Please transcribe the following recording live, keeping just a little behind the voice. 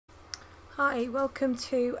Hi, welcome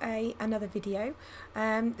to another video.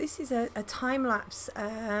 This is a time lapse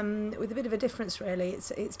with a bit of a difference really.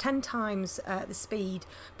 It's 10 times the speed,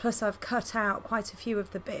 plus I've cut out quite a few of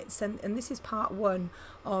the bits, and this is part one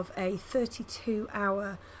of a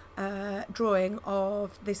 32-hour drawing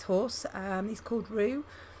of this horse. He's called Rue.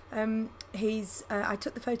 I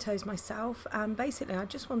took the photos myself, and basically I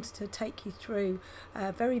just wanted to take you through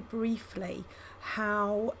very briefly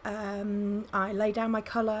how I lay down my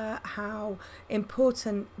colour, how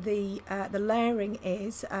important the layering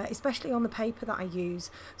is, especially on the paper that I use.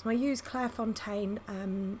 So I use Clairefontaine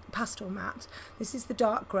Pastelmat. This is the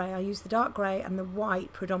dark grey. I use the dark grey and the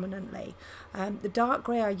white predominantly. The dark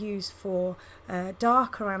grey I use for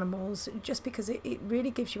darker animals, just because it really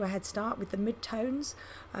gives you a head start with the mid-tones,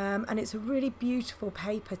 and it's a really beautiful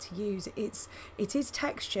paper to use. It is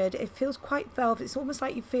textured, it feels quite velvet, it's almost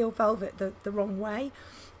like you feel velvet the wrong way,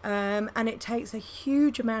 and it takes a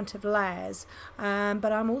huge amount of layers,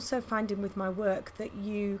 but I'm also finding with my work that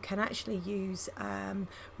you can actually use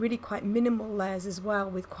really quite minimal layers as well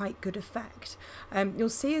with quite good effect. You'll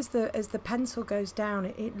see as the pencil goes down,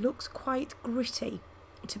 it looks quite gritty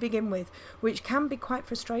to begin with, which can be quite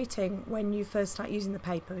frustrating when you first start using the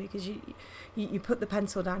paper, because you put the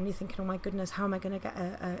pencil down and you're thinking, oh my goodness, how am I going to get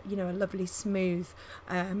a lovely smooth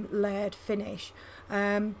layered finish,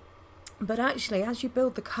 but actually as you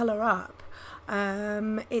build the colour up,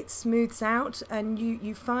 it smooths out, and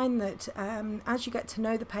you find that as you get to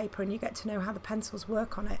know the paper and you get to know how the pencils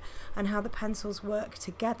work on it and how the pencils work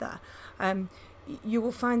together, you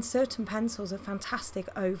will find certain pencils are fantastic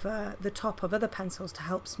over the top of other pencils to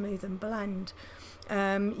help smooth and blend.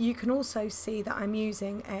 You can also see that I'm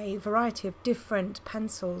using a variety of different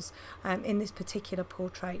pencils in this particular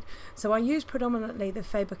portrait. So I use predominantly the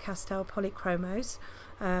Faber Castell Polychromos,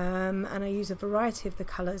 and I use a variety of the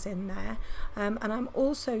colours in there, and I'm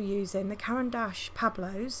also using the Caran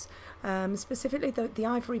Pablos. Specifically the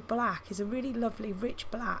ivory black is a really lovely rich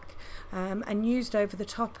black, and used over the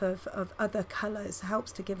top of other colours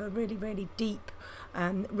helps to give a really deep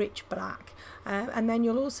rich black. And then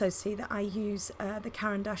you'll also see that I use the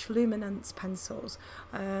Caran Luminance pencils,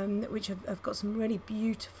 which have got some really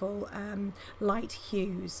beautiful light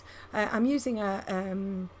hues. I'm using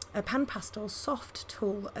a pan pastel soft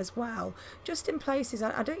tool as well, just in places.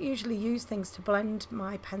 I don't usually use things to blend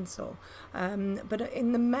my pencil, but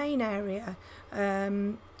in the main area,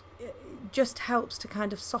 just helps to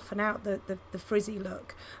kind of soften out the frizzy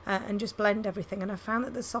look and just blend everything. And I found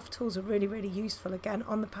that the soft tools are really useful again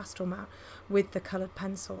on the Pastelmat with the coloured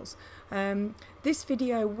pencils. This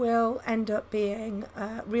video will end up being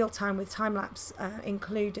real time with time-lapse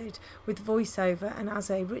included, with voiceover and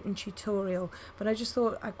as a written tutorial, but I just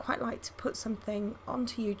thought I'd quite like to put something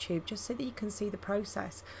onto YouTube just so that you can see the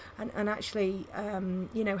process and actually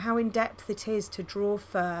you know how in depth it is to draw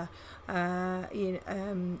fur,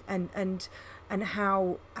 and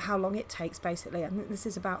how long it takes basically. I think this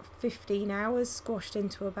is about 15 hours squashed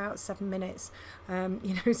into about 7 minutes,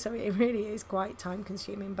 you know, so it really is quite time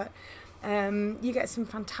consuming, but you get some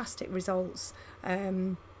fantastic results.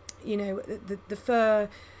 You know, the fur,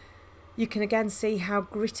 you can again see how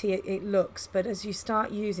gritty it looks, but as you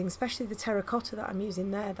start using, especially the terracotta that I'm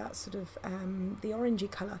using there, that sort of the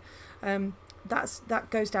orangey colour, that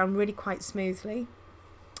goes down really quite smoothly,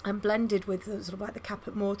 and blended with the, sort of like the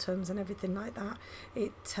caput mortems and everything like that,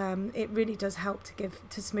 it really does help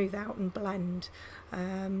to smooth out and blend.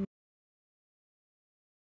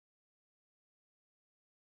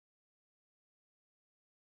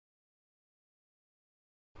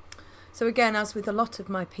 So again, as with a lot of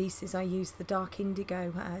my pieces, I use the dark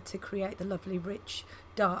indigo to create the lovely rich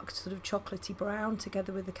dark sort of chocolatey brown,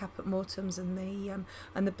 together with the caput mortems and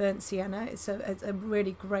the burnt sienna. It's a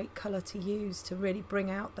really great colour to use to really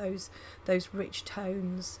bring out those rich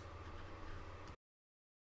tones.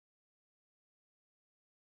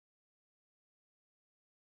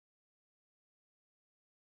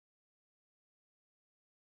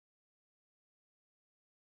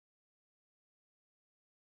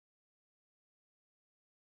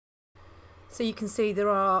 So you can see there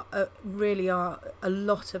are really are a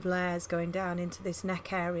lot of layers going down into this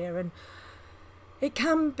neck area, and it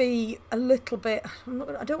can be a little bit,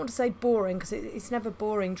 I don't want to say boring, because it's never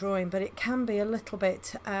boring drawing, but it can be a little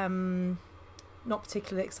bit not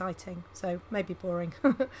particularly exciting, so maybe boring.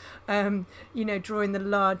 You know, drawing the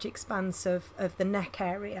large expanse of the neck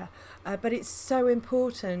area, but it's so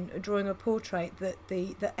important drawing a portrait that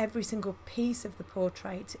every single piece of the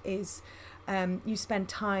portrait is you spend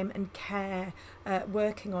time and care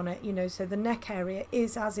working on it, you know, so the neck area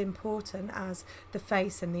is as important as the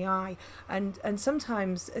face and the eye. And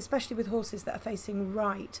sometimes, especially with horses that are facing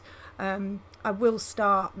right, I will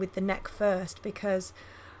start with the neck first, because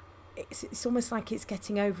it's almost like it's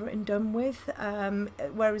getting over and done with,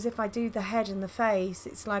 whereas if I do the head and the face,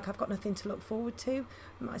 it's like I've got nothing to look forward to. It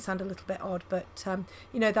might sound a little bit odd, but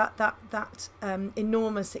you know, that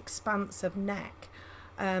enormous expanse of neck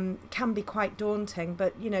can be quite daunting,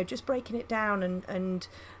 but you know, just breaking it down and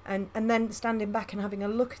then standing back and having a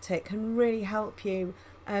look at it can really help you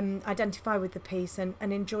identify with the piece and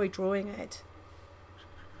enjoy drawing it.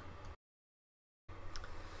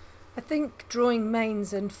 I think drawing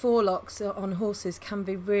manes and forelocks on horses can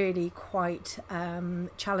be really quite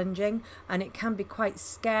challenging, and it can be quite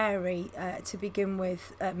scary to begin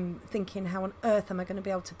with, thinking how on earth am I going to be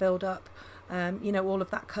able to build up you know, all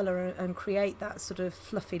of that colour and create that sort of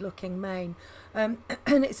fluffy looking mane, and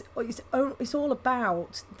it's all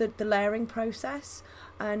about the layering process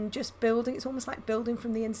and just building. It's almost like building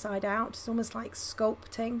from the inside out. It's almost like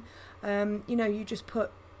sculpting. You know, you just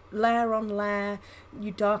put layer on layer,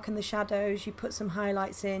 you darken the shadows, you put some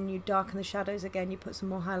highlights in, you darken the shadows again, you put some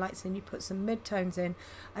more highlights in, you put some midtones in,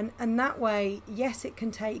 and that way, yes, it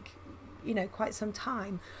can take, you know, quite some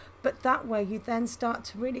time, but that way you then start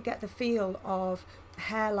to really get the feel of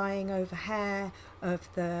hair lying over hair, of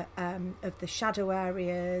the shadow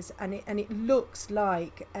areas, and it looks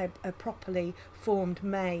like a properly formed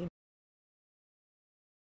mane.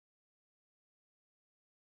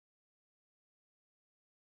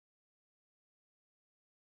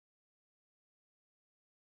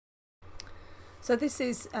 So this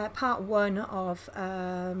is part one of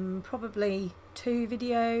probably 2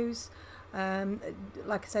 videos.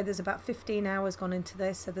 Like I said, there's about 15 hours gone into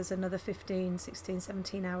this, so there's another 15, 16,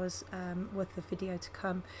 17 hours worth of video to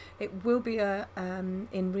come. It will be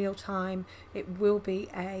in real time. It will be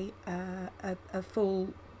a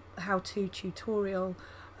full how-to tutorial,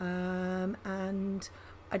 and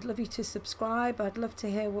I'd love you to subscribe. I'd love to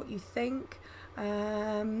hear what you think,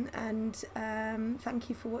 and thank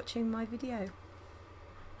you for watching my video.